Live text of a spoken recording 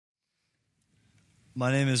My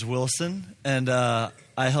name is Wilson, and I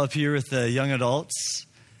help here with the young adults,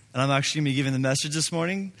 and I'm actually going to be giving the message this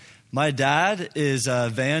morning. My dad is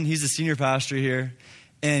Van. He's the senior pastor here,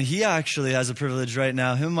 and he actually has a privilege right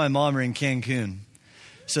now. Him and my mom are in Cancun.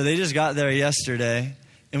 So they just got there yesterday,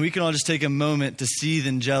 and we can all just take a moment to seethe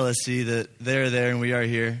in jealousy that they're there and we are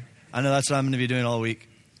here. I know that's what I'm going to be doing all week.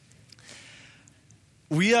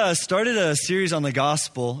 We started a series on the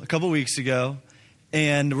gospel a couple weeks ago,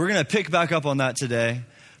 and we're going to pick back up on that today.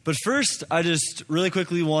 But first, I just really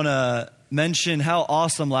quickly want to mention how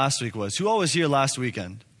awesome last week was. Who all was here last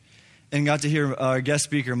weekend and got to hear our guest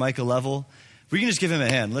speaker, Micah Level? We can just give him a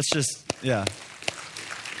hand. Let's just, yeah.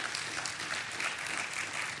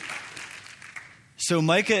 So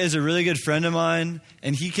Micah is a really good friend of mine,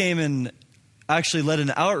 and he came and actually led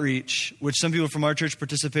an outreach, which some people from our church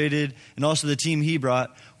participated, and also the team he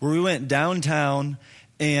brought, where we went downtown.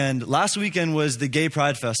 And last weekend was the Gay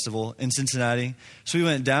Pride Festival in Cincinnati. So we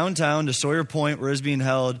went downtown to Sawyer Point, where it was being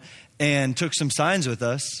held, and took some signs with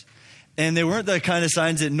us. And they weren't the kind of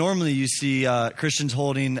signs that normally you see Christians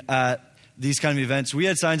holding at these kind of events. We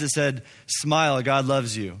had signs that said, "Smile, God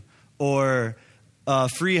loves you," or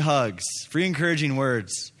free hugs, free encouraging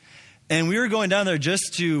words. And we were going down there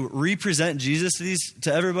just to represent Jesus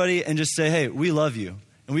to everybody and just say, hey, we love you.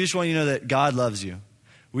 And we just want you to know that God loves you.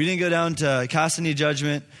 We didn't go down to cast any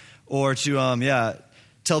judgment or to,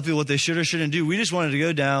 tell people what they should or shouldn't do. We just wanted to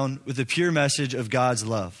go down with the pure message of God's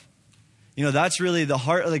love. You know, that's really the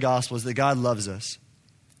heart of the gospel, is that God loves us.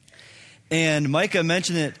 And Micah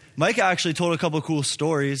mentioned it. Micah actually told a couple of cool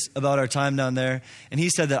stories about our time down there. And he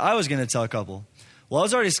said that I was going to tell a couple. Well, I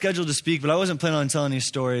was already scheduled to speak, but I wasn't planning on telling these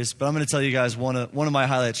stories. But I'm going to tell you guys one of my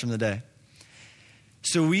highlights from the day.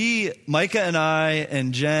 So Micah and I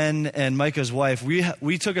and Jen and Micah's wife,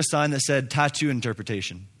 we took a sign that said tattoo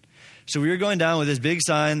interpretation. So we were going down with this big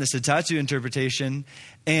sign that said tattoo interpretation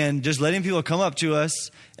and just letting people come up to us.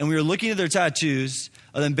 And we were looking at their tattoos.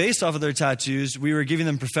 And then based off of their tattoos, we were giving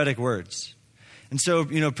them prophetic words. And so,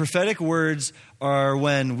 prophetic words are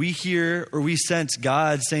when we hear or we sense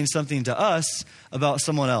God saying something to us about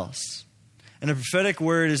someone else. And a prophetic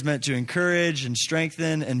word is meant to encourage and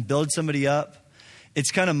strengthen and build somebody up.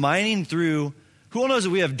 It's kind of mining through, who all knows that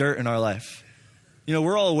we have dirt in our life?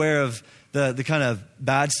 We're all aware of the kind of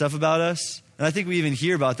bad stuff about us. And I think we even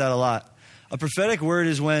hear about that a lot. A prophetic word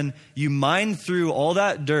is when you mine through all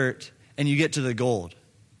that dirt and you get to the gold.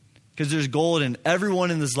 Because there's gold in everyone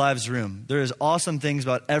in this live's room. There is awesome things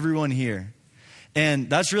about everyone here. And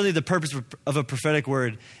that's really the purpose of a prophetic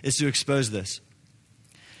word, is to expose this.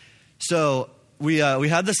 So we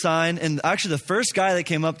had the sign, and actually the first guy that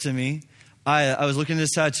came up to me, I was looking at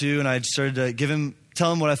his tattoo, and I started to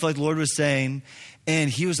tell him what I felt like the Lord was saying. And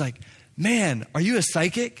he was like, "Man, are you a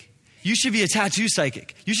psychic? You should be a tattoo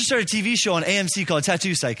psychic. You should start a TV show on AMC called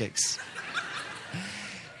Tattoo Psychics."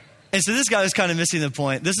 And so this guy was kind of missing the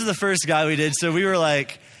point. This is the first guy we did. So we were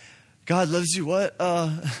like, "God loves you, what?"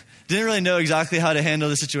 Didn't really know exactly how to handle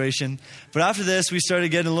the situation. But after this, we started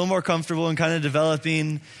getting a little more comfortable and kind of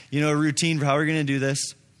developing, a routine for how we're going to do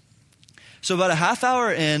this. So about a half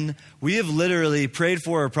hour in, we have literally prayed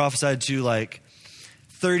for or prophesied to like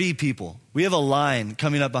 30 people. We have a line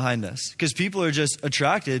coming up behind us because people are just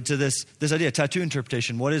attracted to this idea, tattoo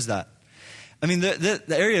interpretation. What is that? I mean, the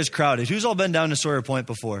area is crowded. Who's all been down to Sawyer Point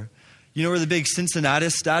before? You know where the big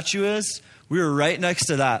Cincinnatus statue is? We were right next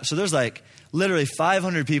to that. So there's like literally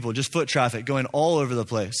 500 people, just foot traffic going all over the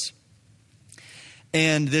place.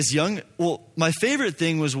 And my favorite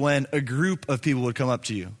thing was when a group of people would come up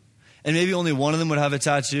to you. And maybe only one of them would have a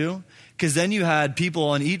tattoo, because then you had people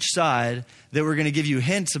on each side that were going to give you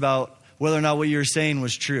hints about whether or not what you were saying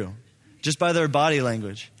was true, just by their body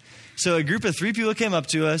language. So a group of 3 people came up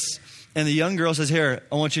to us, and the young girl says, "Here,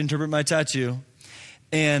 I want you to interpret my tattoo."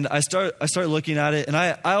 And I start looking at it, and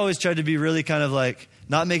I always tried to be really kind of like,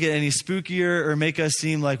 not make it any spookier or make us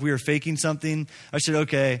seem like we were faking something. I said,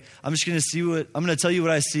 "Okay, I'm going to tell you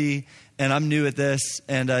what I see, and I'm new at this,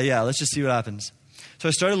 and let's just see what happens." So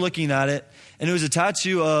I started looking at it, and it was a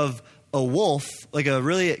tattoo of a wolf, like a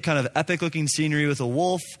really kind of epic looking scenery with a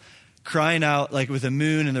wolf crying out like with a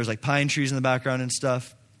moon, and there's like pine trees in the background and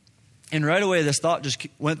stuff. And right away, this thought just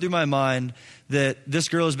went through my mind that this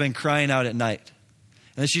girl has been crying out at night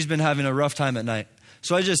and that she's been having a rough time at night.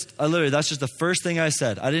 So I literally, that's just the first thing I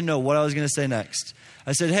said. I didn't know what I was going to say next.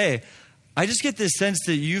 I said, "Hey, I just get this sense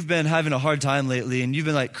that you've been having a hard time lately and you've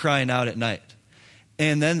been like crying out at night."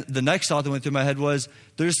 And then the next thought that went through my head was,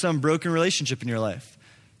 there's some broken relationship in your life.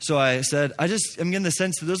 So I said, I'm getting the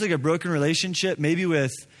sense that there's like a broken relationship, maybe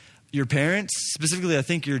with your parents, specifically I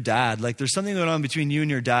think your dad. Like there's something going on between you and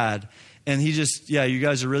your dad. And you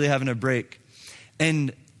guys are really having a break.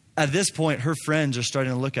 And at this point, her friends are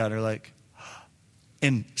starting to look at her like,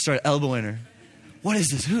 and start elbowing her. What is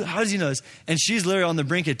this? How does he know this? And she's literally on the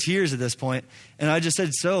brink of tears at this point. And I just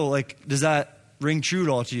said, so, like, does that ring true at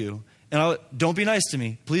all to you? And don't be nice to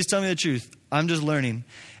me. Please tell me the truth. I'm just learning.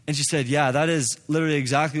 And she said, yeah, that is literally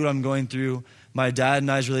exactly what I'm going through. My dad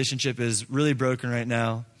and I's relationship is really broken right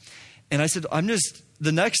now. And I said,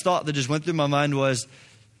 the next thought that just went through my mind was,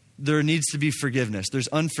 there needs to be forgiveness. There's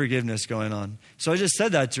unforgiveness going on. So I just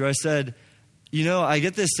said that to her. I said, I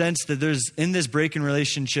get this sense that in this breaking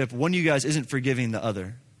relationship, one of you guys isn't forgiving the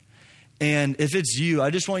other. And if it's you, I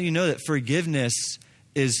just want you to know that forgiveness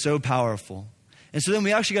is so powerful. And so then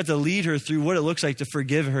we actually got to lead her through what it looks like to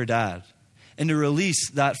forgive her dad and to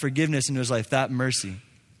release that forgiveness into his life, that mercy.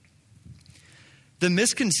 The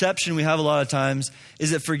misconception we have a lot of times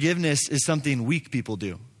is that forgiveness is something weak people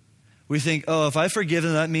do. We think, if I forgive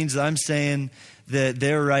them, that means that I'm saying that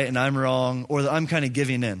they're right and I'm wrong, or that I'm kind of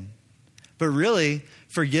giving in. But really,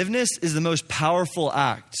 forgiveness is the most powerful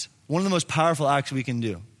act, one of the most powerful acts we can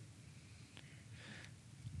do.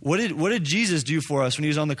 What did Jesus do for us when he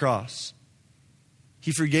was on the cross?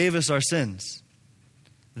 He forgave us our sins.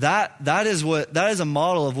 That is a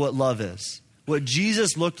model of what love is. What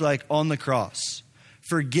Jesus looked like on the cross,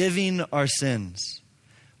 forgiving our sins,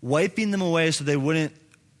 wiping them away so they wouldn't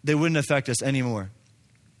affect us anymore.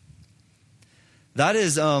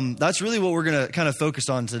 That's really what we're going to kind of focus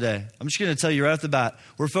on today. I'm just going to tell you right off the bat,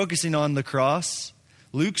 we're focusing on the cross.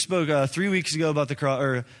 Luke spoke 3 weeks ago about the cross,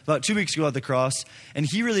 or about 2 weeks ago about the cross, and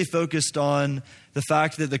he really focused on the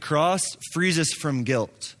fact that the cross frees us from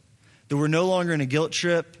guilt, that we're no longer in a guilt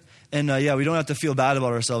trip, and we don't have to feel bad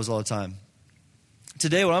about ourselves all the time.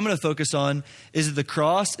 Today, what I'm going to focus on is that the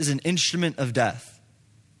cross is an instrument of death.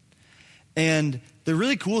 And the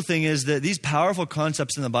really cool thing is that these powerful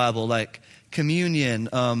concepts in the Bible, like communion,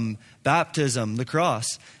 baptism, the cross,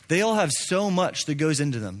 they all have so much that goes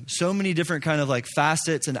into them. So many different kind of like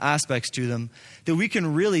facets and aspects to them that we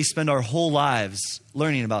can really spend our whole lives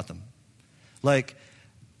learning about them. Like,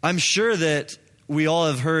 I'm sure that we all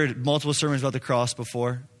have heard multiple sermons about the cross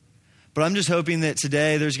before, but I'm just hoping that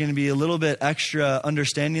today there's going to be a little bit extra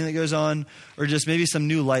understanding that goes on, or just maybe some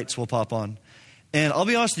new lights will pop on. And I'll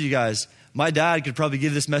be honest with you guys, my dad could probably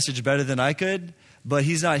give this message better than I could, but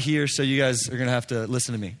he's not here, so you guys are going to have to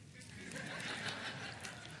listen to me.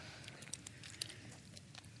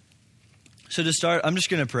 So to start, I'm just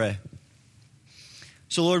going to pray.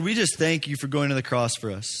 So Lord, we just thank you for going to the cross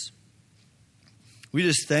for us. We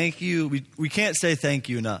just thank you. We can't say thank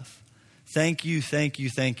you enough. Thank you, thank you,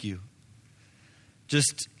 thank you.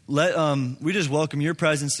 We just welcome your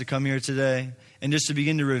presence to come here today and just to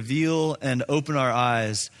begin to reveal and open our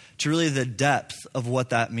eyes to really the depth of what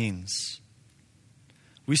that means.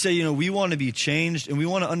 We say, we want to be changed and we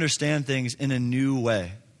want to understand things in a new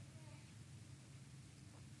way.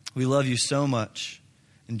 We love you so much.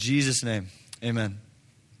 In Jesus' name, amen.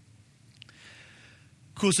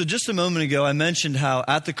 Cool, so just a moment ago, I mentioned how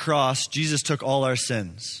at the cross, Jesus took all our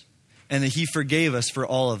sins and that he forgave us for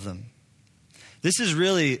all of them. This is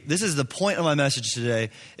the point of my message today,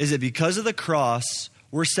 is that because of the cross,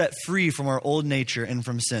 we're set free from our old nature and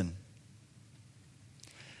from sin.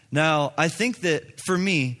 Now, I think that for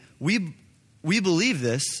me, we believe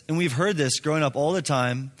this and we've heard this growing up all the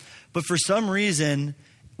time, but for some reason,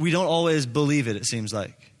 we don't always believe it seems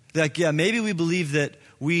like. Maybe we believe that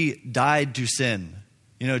we died to sin.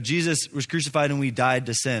 Jesus was crucified and we died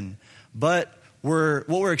to sin. But what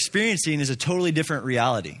we're experiencing is a totally different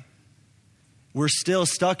reality. We're still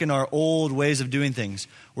stuck in our old ways of doing things.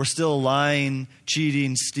 We're still lying,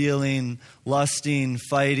 cheating, stealing, lusting,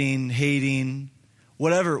 fighting, hating,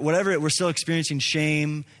 whatever. We're still experiencing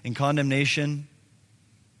shame and condemnation.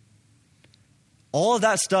 All of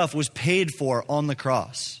that stuff was paid for on the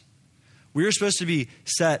cross. We were supposed to be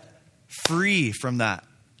set free from that.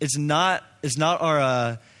 It's not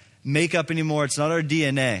our makeup anymore. It's not our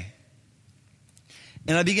DNA.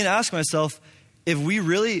 And I begin to ask myself, if we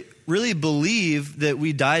really, really believe that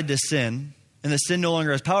we died to sin and that sin no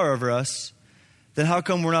longer has power over us, then how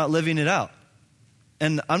come we're not living it out?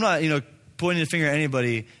 And I'm not, pointing a finger at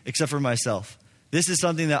anybody except for myself. This is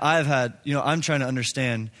something that I've had, I'm trying to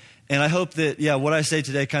understand. And I hope that, what I say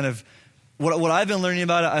today kind of, what I've been learning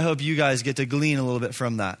about it, I hope you guys get to glean a little bit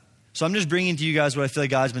from that. So I'm just bringing to you guys what I feel like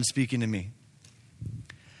God's been speaking to me.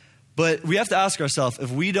 But we have to ask ourselves,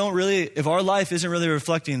 if our life isn't really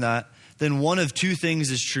reflecting that, then one of two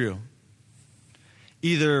things is true.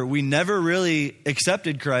 Either we never really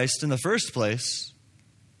accepted Christ in the first place.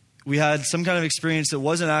 We had some kind of experience that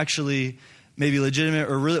wasn't actually maybe legitimate,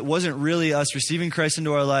 or really, it wasn't really us receiving Christ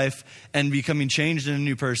into our life and becoming changed in a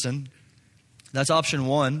new person. That's option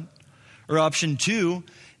one. Or option two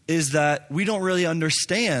is that we don't really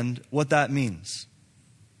understand what that means.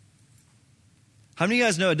 How many of you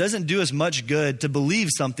guys know it doesn't do us much good to believe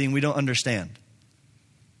something we don't understand?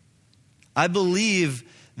 I believe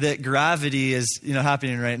that gravity is,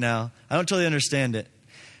 happening right now. I don't totally understand it.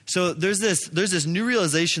 So there's this new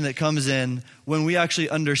realization that comes in when we actually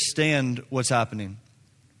understand what's happening.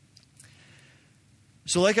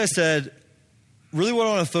 So like I said, really what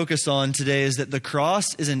I want to focus on today is that the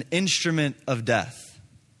cross is an instrument of death.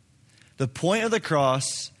 The point of the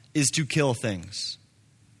cross is to kill things.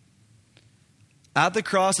 At the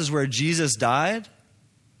cross is where Jesus died,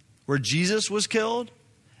 where Jesus was killed,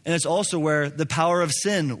 and it's also where the power of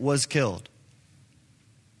sin was killed.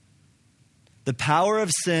 The power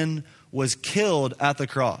of sin was killed at the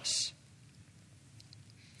cross.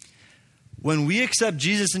 When we accept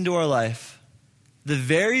Jesus into our life, the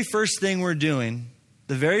very first thing we're doing,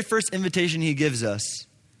 the very first invitation he gives us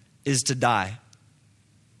is to die.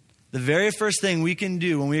 The very first thing we can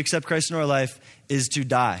do when we accept Christ in our life is to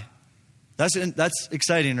die. That's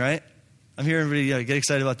exciting, right? I'm hearing everybody get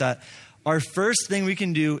excited about that. Our first thing we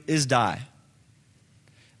can do is die.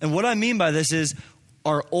 And what I mean by this is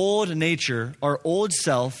our old nature, our old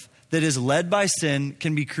self that is led by sin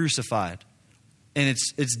can be crucified. And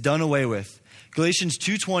it's done away with. Galatians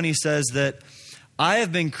 2:20 says that I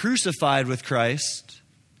have been crucified with Christ,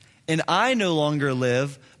 and I no longer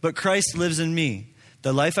live, but Christ lives in me.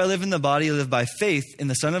 The life I live in the body, I live by faith in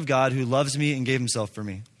the Son of God who loves me and gave himself for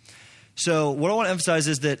me. So what I want to emphasize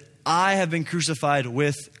is that I have been crucified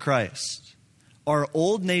with Christ. Our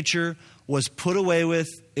old nature was put away with,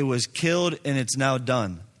 it was killed, and it's now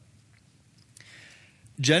done.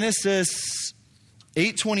 Genesis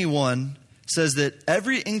 8:21 says that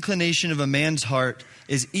every inclination of a man's heart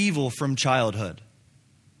is evil from childhood.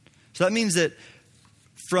 So that means that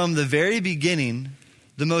from the very beginning,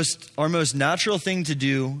 our most natural thing to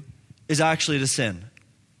do is actually to sin.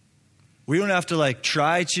 We don't have to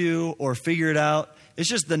try to or figure it out. It's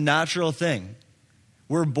just the natural thing.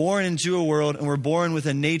 We're born into a world and we're born with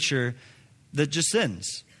a nature that just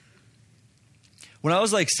sins. When I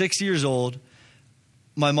was 6 years old,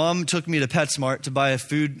 my mom took me to PetSmart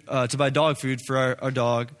to buy dog food for our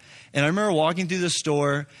dog. And I remember walking through the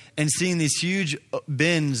store and seeing these huge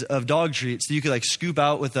bins of dog treats that you could scoop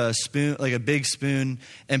out with a spoon, a big spoon,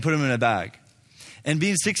 and put them in a bag. And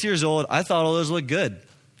being 6 years old, I thought all those looked good.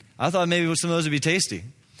 I thought maybe some of those would be tasty.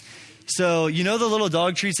 So, the little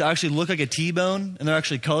dog treats that actually look like a T-bone and they're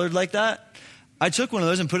actually colored like that? I took one of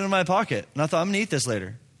those and put it in my pocket. And I thought, I'm going to eat this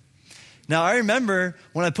later. Now, I remember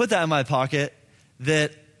when I put that in my pocket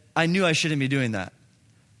that I knew I shouldn't be doing that.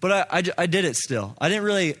 But I did it still. I didn't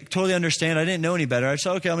really totally understand. I didn't know any better. I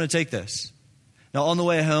said, okay, I'm going to take this. Now, on the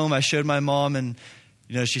way home, I showed my mom and,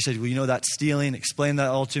 she said, well, that's stealing. Explained that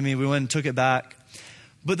all to me. We went and took it back.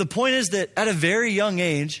 But the point is that at a very young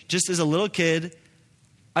age, just as a little kid,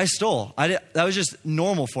 I stole. That was just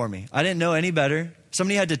normal for me. I didn't know any better.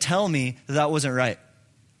 Somebody had to tell me that wasn't right.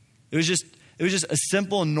 It was just a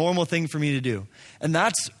simple, normal thing for me to do. And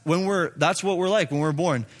that's what we're like when we're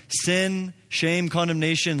born. Sin, shame,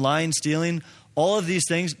 condemnation, lying, stealing, all of these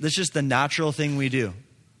things, that's just the natural thing we do.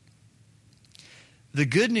 The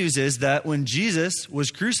good news is that when Jesus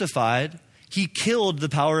was crucified, he killed the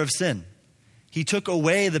power of sin. He took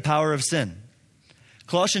away the power of sin.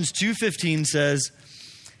 Colossians 2:15 says,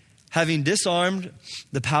 having disarmed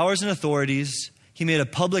the powers and authorities, he made a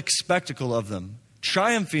public spectacle of them,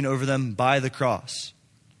 triumphing over them by the cross.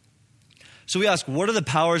 So we ask, what are the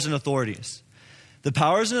powers and authorities? The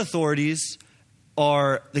powers and authorities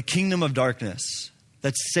are the kingdom of darkness.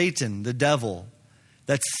 That's Satan, the devil.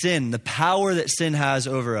 That's sin, the power that sin has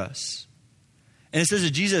over us. And it says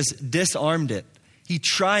that Jesus disarmed it. He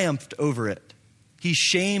triumphed over it. He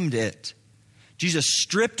shamed it. Jesus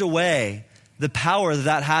stripped away the power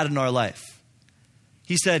that had in our life.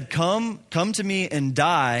 He said, come to me and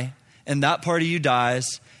die, and that part of you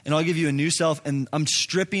dies, and I'll give you a new self, and I'm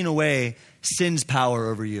stripping away sin's power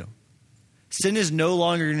over you. Sin is no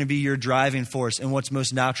longer going to be your driving force and what's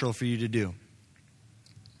most natural for you to do.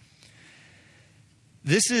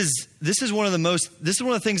 This is one of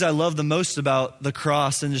the things I love the most about the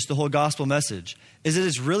cross and just the whole gospel message, is that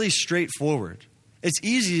it's really straightforward. It's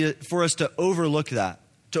easy for us to overlook that,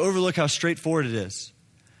 to overlook how straightforward it is.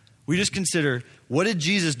 We just consider, what did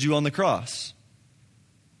Jesus do on the cross?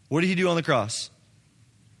 What did he do on the cross?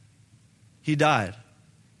 He died.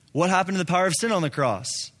 What happened to the power of sin on the cross?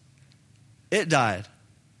 It died.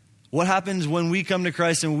 What happens when we come to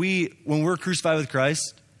Christ and when we're crucified with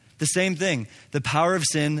Christ? The same thing. The power of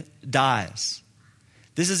sin dies.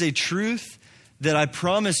 This is a truth that I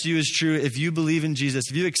promise you is true if you believe in Jesus.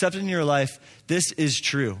 If you accept it in your life, this is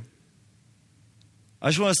true. I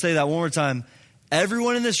just want to say that one more time.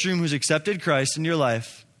 Everyone in this room who's accepted Christ in your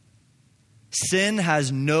life, sin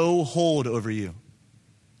has no hold over you.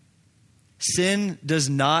 Sin does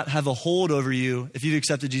not have a hold over you if you've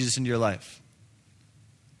accepted Jesus into your life.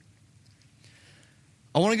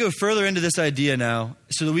 I want to go further into this idea now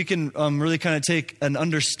so that we can really kind of take an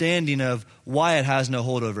understanding of why it has no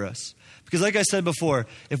hold over us. Because like I said before,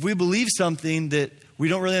 if we believe something that we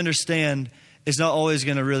don't really understand, it's not always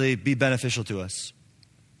going to really be beneficial to us.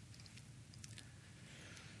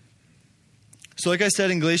 So like I said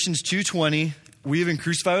in Galatians 2:20, we have been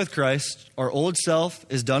crucified with Christ. Our old self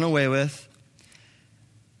is done away with.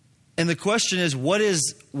 And the question is, what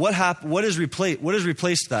has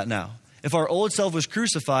replaced that now? If our old self was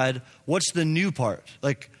crucified, what's the new part?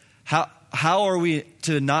 Like, how are we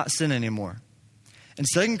to not sin anymore? And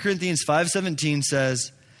 2 Corinthians 5:17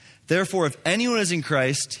 says, therefore, if anyone is in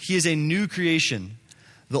Christ, he is a new creation.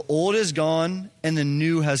 The old is gone and the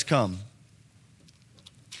new has come.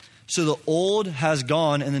 So the old has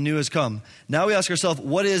gone and the new has come. Now we ask ourselves,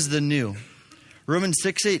 what is the new? Romans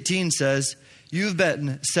 6:18 says, you've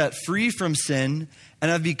been set free from sin and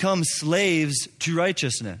have become slaves to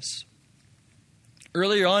righteousness.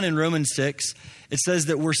 Earlier on in Romans 6, it says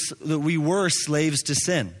that we were slaves to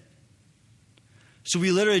sin. So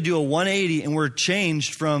we literally do a 180 and we're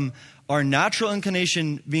changed from our natural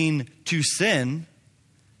inclination being to sin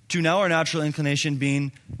to now our natural inclination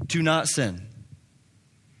being to not sin.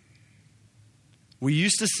 We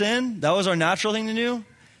used to sin. That was our natural thing to do.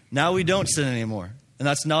 Now we don't sin anymore. And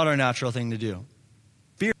that's not our natural thing to do.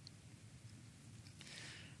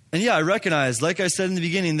 And yeah, I recognize, like I said in the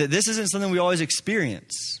beginning, that this isn't something we always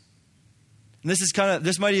experience. And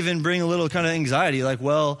this might even bring a little kind of anxiety. Like,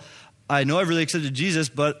 well, I know I've really accepted Jesus,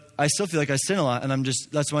 but I still feel like I sin a lot. And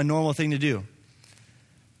that's my normal thing to do.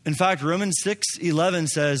 In fact, Romans 6:11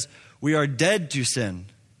 says, we are dead to sin.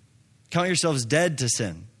 Count yourselves dead to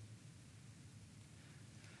sin.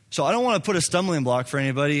 So I don't want to put a stumbling block for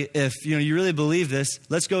anybody. If you really believe this,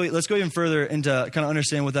 let's go even further into kind of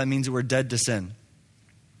understand what that means that we're dead to sin.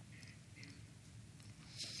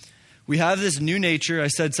 We have this new nature. I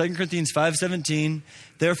said 2 Corinthians 5:17.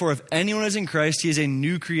 Therefore, if anyone is in Christ, he is a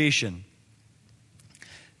new creation.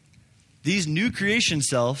 These new creation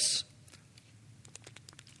selves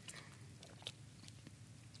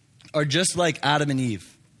are just like Adam and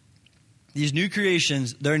Eve. These new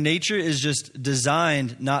creations, their nature is just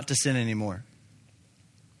designed not to sin anymore.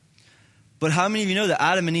 But how many of you know that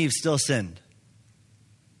Adam and Eve still sinned?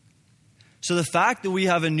 So the fact that we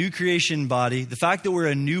have a new creation body, the fact that we're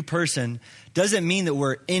a new person, doesn't mean that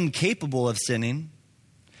we're incapable of sinning.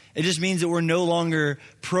 It just means that we're no longer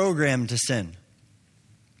programmed to sin.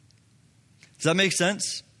 Does that make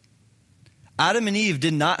sense? Adam and Eve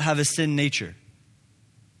did not have a sin nature.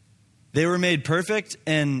 They were made perfect,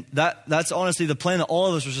 and that's honestly the plan that all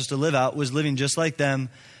of us were supposed to live out, was living just like them,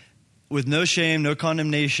 with no shame, no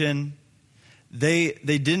condemnation. They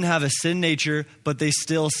didn't have a sin nature, but they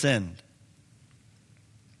still sinned.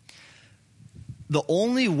 The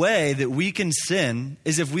only way that we can sin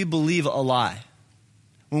is if we believe a lie.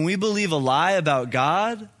 When we believe a lie about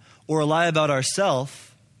God or a lie about ourselves,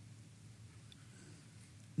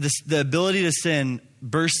 the ability to sin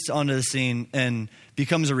bursts onto the scene and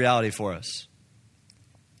becomes a reality for us.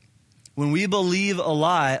 When we believe a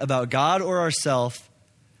lie about God or ourselves,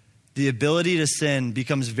 the ability to sin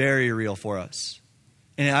becomes very real for us.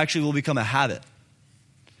 And it actually will become a habit.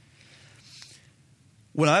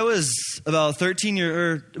 When I was about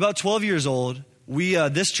 12 years old,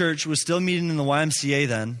 this church was still meeting in the YMCA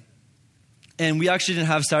then. And we actually didn't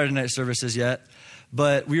have Saturday night services yet.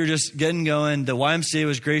 But we were just getting going. The YMCA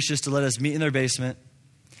was gracious to let us meet in their basement.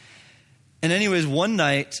 And anyways, one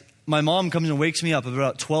night, my mom comes and wakes me up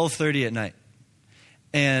about 12:30 at night.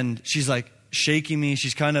 And she's like shaking me.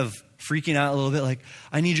 She's kind of freaking out a little bit, like,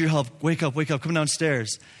 I need your help. Wake up, come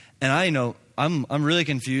downstairs. And I'm really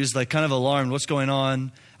confused, like kind of alarmed. What's going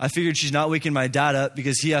on? I figured she's not waking my dad up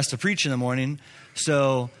because he has to preach in the morning.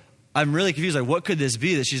 So I'm really confused. Like, what could this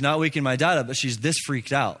be that she's not waking my dad up, but she's this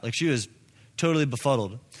freaked out? Like, she was totally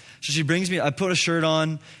befuddled. So she brings me, I put a shirt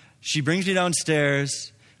on. She brings me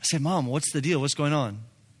downstairs. I said, Mom, what's the deal? What's going on?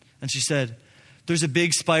 And she said, there's a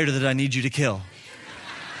big spider that I need you to kill.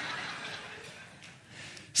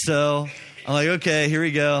 So I'm like, okay, here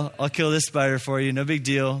we go. I'll kill this spider for you. No big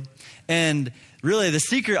deal. And really, the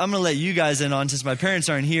secret I'm going to let you guys in on, since my parents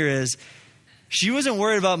aren't here, is she wasn't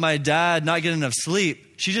worried about my dad not getting enough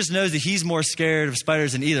sleep. She just knows that he's more scared of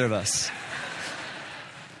spiders than either of us.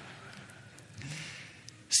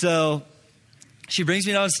 So she brings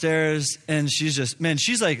me downstairs, and she's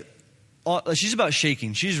about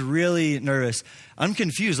shaking. She's really nervous. I'm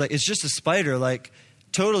confused. Like, it's just a spider. Like,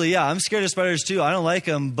 totally, yeah, I'm scared of spiders too. I don't like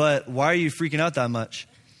them, but why are you freaking out that much?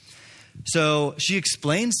 So she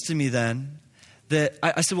explains to me then that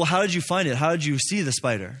I said, well, how did you find it? How did you see the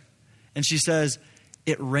spider? And she says,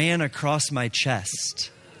 it ran across my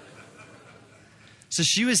chest. So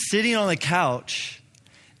she was sitting on the couch,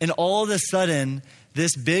 and all of a sudden,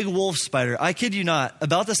 this big wolf spider, I kid you not,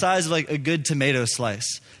 about the size of like a good tomato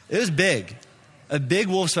slice. It was big, a big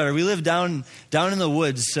wolf spider. We live down in the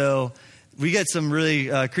woods, so we get some really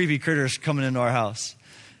creepy critters coming into our house.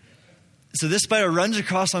 So this spider runs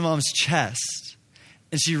across my mom's chest,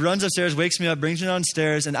 and she runs upstairs, wakes me up, brings me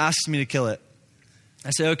downstairs, and asks me to kill it.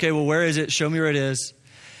 I say, okay, well, where is it? Show me where it is.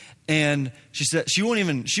 And she said she won't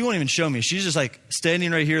even show me. She's just like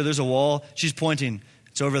standing right here. There's a wall. She's pointing.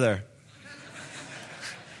 It's over there.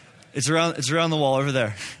 It's around the wall over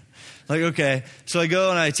there. Like, okay. So I go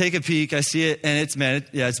and I take a peek. I see it, and it's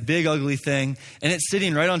a big, ugly thing. And it's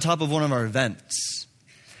sitting right on top of one of our vents.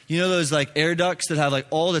 You know those like air ducts that have like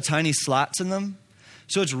all the tiny slats in them?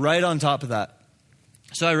 So it's right on top of that.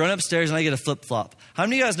 So I run upstairs and I get a flip-flop. How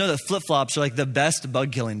many of you guys know that flip-flops are like the best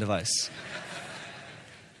bug-killing device?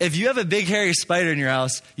 If you have a big hairy spider in your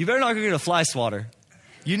house, you better not go get a fly swatter.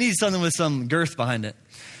 You need something with some girth behind it.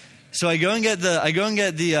 So I go and get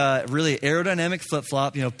the really aerodynamic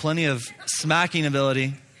flip-flop, plenty of smacking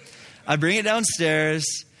ability. I bring it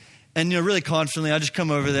downstairs, and really confidently, I just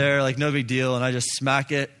come over there, like no big deal, and I just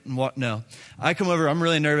smack it. No. I come over, I'm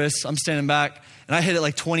really nervous, I'm standing back, and I hit it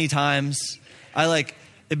like 20 times.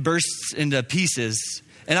 It bursts into pieces.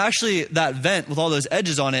 And actually, that vent with all those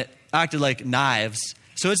edges on it acted like knives.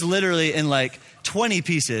 So it's literally in like 20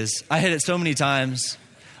 pieces. I hit it so many times.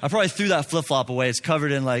 I probably threw that flip-flop away. It's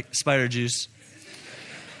covered in like spider juice.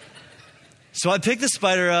 So I pick the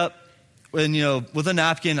spider up and, with a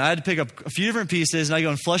napkin. I had to pick up a few different pieces, and I go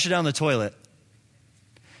and flush it down the toilet.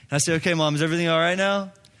 And I say, okay, Mom, is everything all right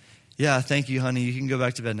now? Yeah, thank you, honey. You can go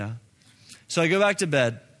back to bed now. So I go back to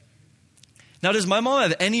bed. Now, does my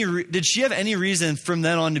mom did she have any reason from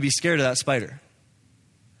then on to be scared of that spider?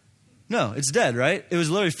 No, it's dead, right? It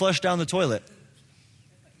was literally flushed down the toilet.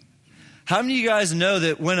 How many of you guys know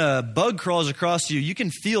that when a bug crawls across you, you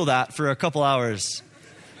can feel that for a couple hours?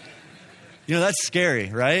 That's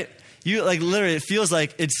scary, right? Literally, it feels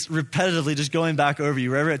like it's repetitively just going back over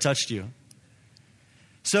you wherever it touched you.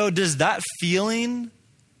 So does that feeling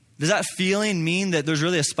mean that there's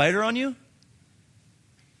really a spider on you?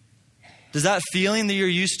 Does that feeling that you're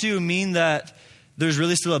used to mean that there's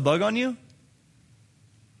really still a bug on you?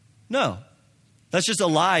 No. That's just a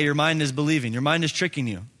lie your mind is believing. Your mind is tricking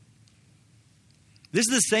you. This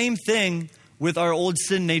is the same thing with our old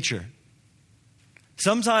sin nature.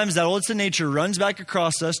 Sometimes that old sin nature runs back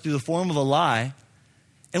across us through the form of a lie,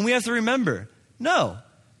 and we have to remember, no,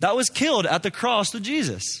 that was killed at the cross of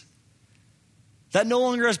Jesus. That no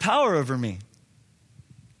longer has power over me.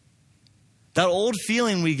 That old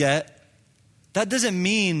feeling we get, that doesn't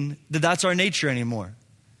mean that that's our nature anymore.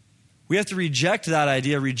 We have to reject that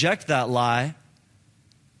idea, reject that lie,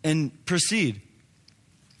 and proceed.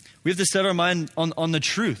 We have to set our mind on the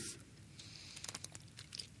truth.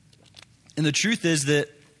 And the truth is that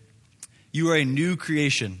you are a new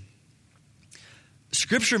creation.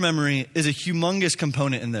 Scripture memory is a humongous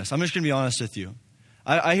component in this. I'm just going to be honest with you.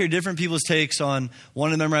 I hear different people's takes on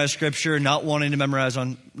wanting to memorize Scripture, not wanting to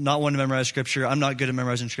memorize Scripture. I'm not good at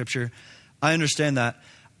memorizing Scripture. I understand that.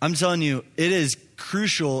 I'm telling you, it is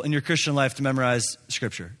crucial in your Christian life to memorize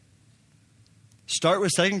Scripture. Start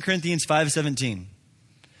with 2 Corinthians 5:17.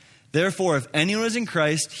 Therefore, if anyone is in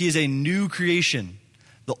Christ, he is a new creation.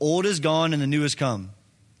 The old is gone and the new has come.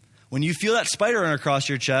 When you feel that spider run across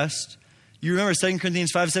your chest, you remember 2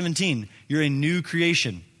 Corinthians 5:17. You're a new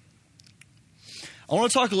creation. I want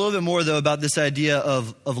to talk a little bit more, though, about this idea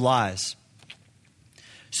of lies.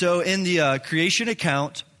 So in the creation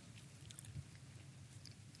account,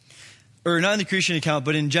 or not in the creation account,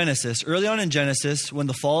 but in Genesis, early on in Genesis, when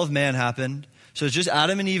the fall of man happened, so it's just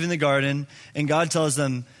Adam and Eve in the garden, and God tells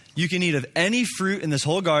them, you can eat of any fruit in this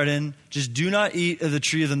whole garden, just do not eat of the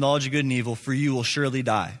tree of the knowledge of good and evil, for you will surely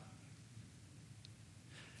die.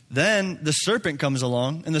 Then the serpent comes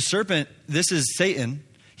along, and the serpent, this is Satan,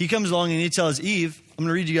 he comes along and he tells Eve, I'm going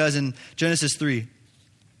to read you guys in Genesis 3.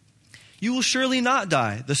 You will surely not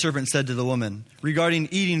die, the serpent said to the woman, regarding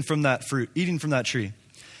eating from that fruit, eating from that tree.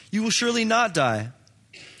 You will surely not die,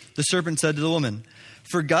 the serpent said to the woman.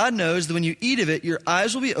 For God knows that when you eat of it, your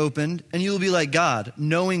eyes will be opened and you will be like God,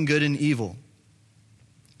 knowing good and evil.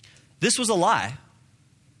 This was a lie.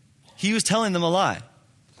 He was telling them a lie.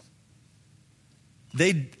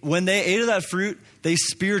 when they ate of that fruit, they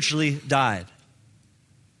spiritually died.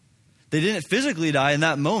 They didn't physically die in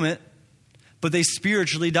that moment, but they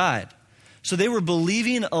spiritually died. So they were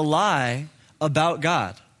believing a lie about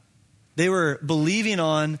God. They were believing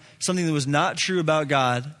on something that was not true about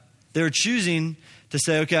God. They were choosing to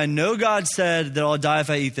say, okay, I know God said that I'll die if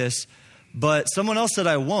I eat this, but someone else said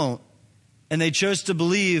I won't. And they chose to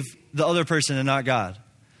believe the other person and not God.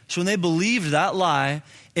 So when they believed that lie,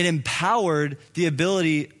 it empowered the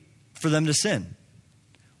ability for them to sin.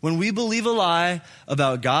 When we believe a lie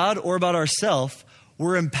about God or about ourselves,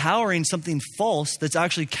 we're empowering something false that's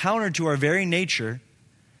actually counter to our very nature,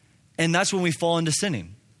 and that's when we fall into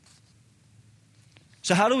sinning.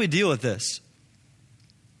 So how do we deal with this?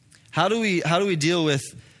 How do we deal with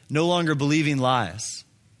no longer believing lies?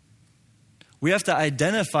 We have to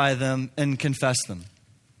identify them and confess them.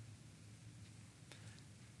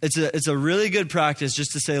 It's a really good practice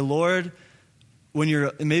just to say, Lord, when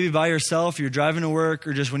you're maybe by yourself, you're driving to work,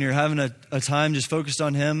 or just when you're having a time just focused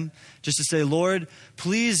on Him, just to say, Lord,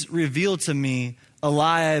 please reveal to me a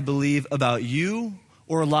lie I believe about you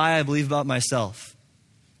or a lie I believe about myself.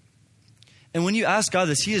 And when you ask God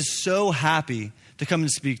this, He is so happy to come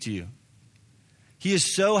and speak to you. He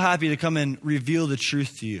is so happy to come and reveal the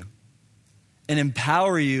truth to you and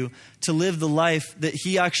empower you to live the life that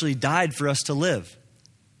He actually died for us to live.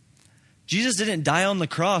 Jesus didn't die on the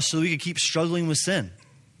cross so that we could keep struggling with sin.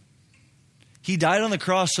 He died on the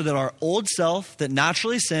cross so that our old self that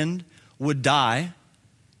naturally sinned would die,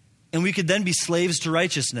 and we could then be slaves to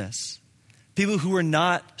righteousness. People who were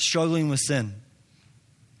not struggling with sin.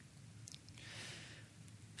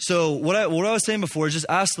 So what I was saying before is just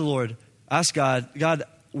ask the Lord, ask God,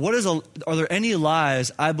 are there any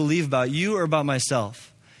lies I believe about you or about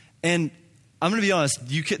myself? And I'm going to be honest,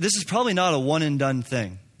 this is probably not a one and done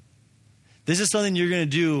thing. This is something you're going to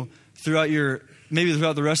do throughout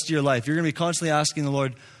the rest of your life. You're going to be constantly asking the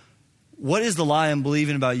Lord, what is the lie I'm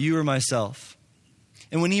believing about you or myself?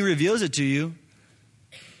 And when He reveals it to you,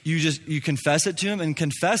 you confess it to Him. And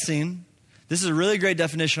confessing, this is a really great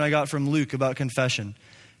definition I got from Luke about confession.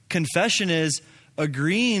 Confession is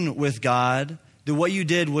agreeing with God that what you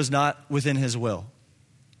did was not within His will.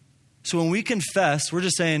 So when we confess, we're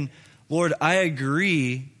just saying, Lord, I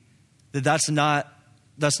agree that that's not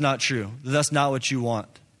true. That's not what you want.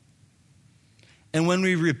 And when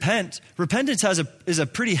we repent, repentance is a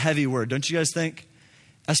pretty heavy word, don't you guys think?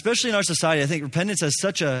 Especially in our society, I think repentance has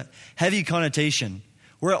such a heavy connotation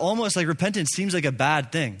where it almost like repentance seems like a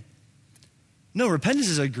bad thing. No, repentance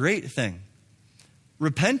is a great thing.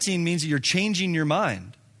 Repenting means that you're changing your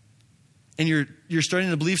mind and you're starting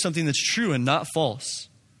to believe something that's true and not false.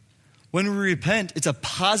 When we repent, it's a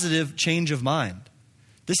positive change of mind.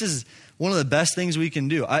 This is one of the best things we can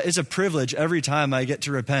do. It's a privilege every time I get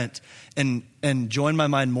to repent and join my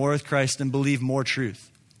mind more with Christ and believe more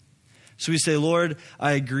truth. So we say, Lord,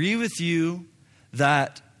 I agree with you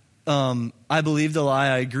that I believed a lie.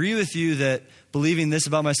 I agree with you that believing this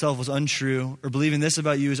about myself was untrue, or believing this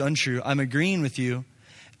about you is untrue. I'm agreeing with you,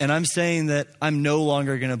 and I'm saying that I'm no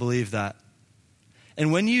longer going to believe that.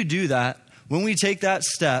 And when you do that, when we take that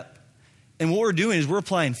step, and what we're doing is we're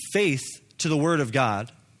applying faith to the Word of God.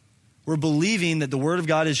 We're believing that the Word of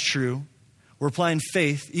God is true. We're applying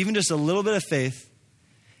faith, even just a little bit of faith,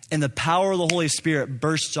 and the power of the Holy Spirit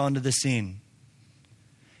bursts onto the scene.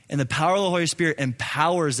 And the power of the Holy Spirit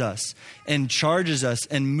empowers us and charges us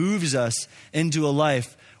and moves us into a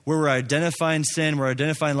life where we're identifying sin, we're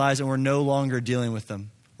identifying lies, and we're no longer dealing with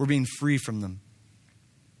them. We're being free from them.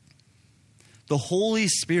 The Holy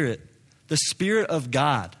Spirit, the Spirit of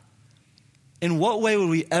God. In what way would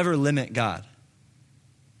we ever limit God?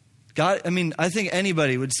 God, I think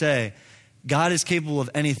anybody would say God is capable of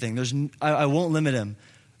anything. I won't limit Him.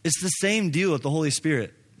 It's the same deal with the Holy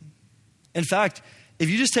Spirit. In fact, if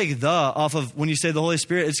you just take the off of when you say the Holy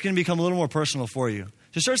Spirit, it's going to become a little more personal for you.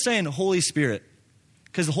 Just start saying Holy Spirit,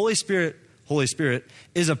 because the Holy Spirit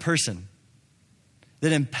is a person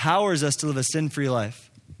that empowers us to live a sin-free life.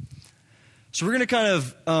 So we're going to kind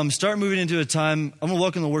of start moving into a time. I'm going to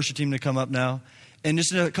welcome the worship team to come up now. And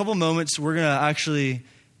just in a couple moments, we're going to actually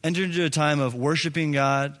enter into a time of worshiping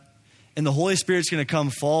God. And the Holy Spirit's going to come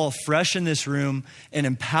fall fresh in this room and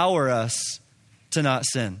empower us to not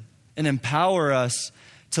sin. And empower us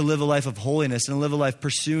to live a life of holiness and live a life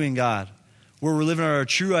pursuing God. Where we're living our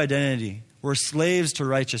true identity. We're slaves to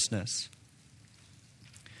righteousness.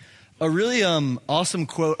 A really awesome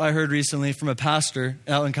quote I heard recently from a pastor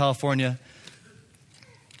out in California.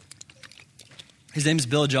 His name's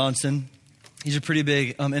Bill Johnson. He's a pretty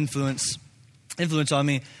big influence on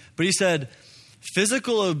me. But he said,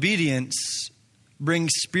 physical obedience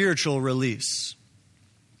brings spiritual release.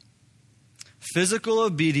 physical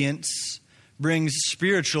obedience brings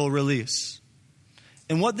spiritual release.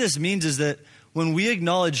 And what this means is that when we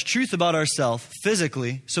acknowledge truth about ourselves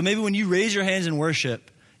physically, so maybe when you raise your hands in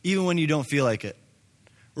worship, even when you don't feel like it,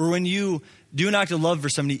 or when you do an act of love for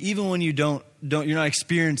somebody, even when you you're not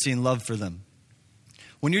experiencing love for them.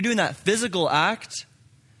 When you're doing that physical act,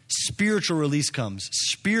 spiritual release comes,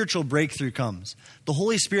 spiritual breakthrough comes. The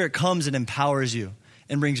Holy Spirit comes and empowers you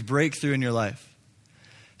and brings breakthrough in your life.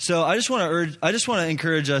 So I just want to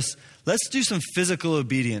encourage us, let's do some physical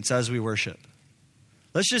obedience as we worship.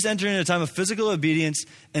 Let's just enter into a time of physical obedience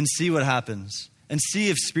and see what happens and see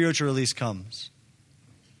if spiritual release comes.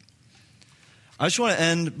 I just want to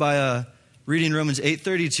end by reading John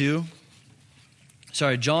 8:32.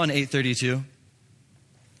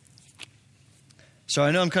 So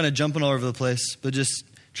I know I'm kind of jumping all over the place, but just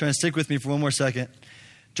try and stick with me for one more second.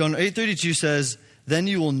 John 8:32 says, "Then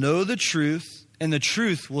you will know the truth, and the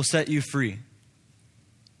truth will set you free."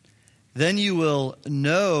 Then you will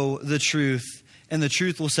know the truth, and the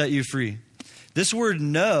truth will set you free. This word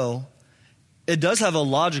know, it does have a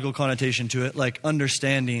logical connotation to it, like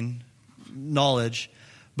understanding, knowledge,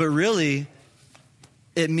 but really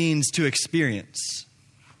it means to experience.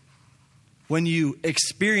 When you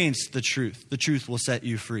experience the truth will set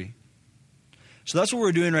you free. So that's what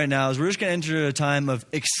we're doing right now, is we're just going to enter a time of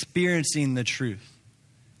experiencing the truth.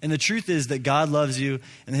 And the truth is that God loves you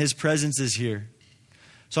and his presence is here.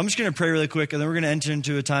 So I'm just going to pray really quick, and then we're going to enter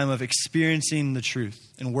into a time of experiencing the truth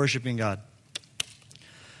and worshiping God.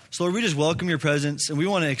 So Lord, we just welcome your presence, and we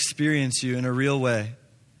want to experience you in a real way.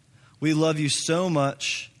 We love you so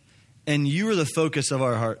much, and you are the focus of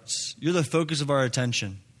our hearts. You're the focus of our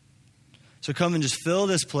attention. So come and just fill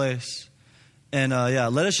this place, and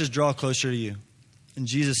let us just draw closer to you. In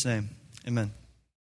Jesus' name, amen.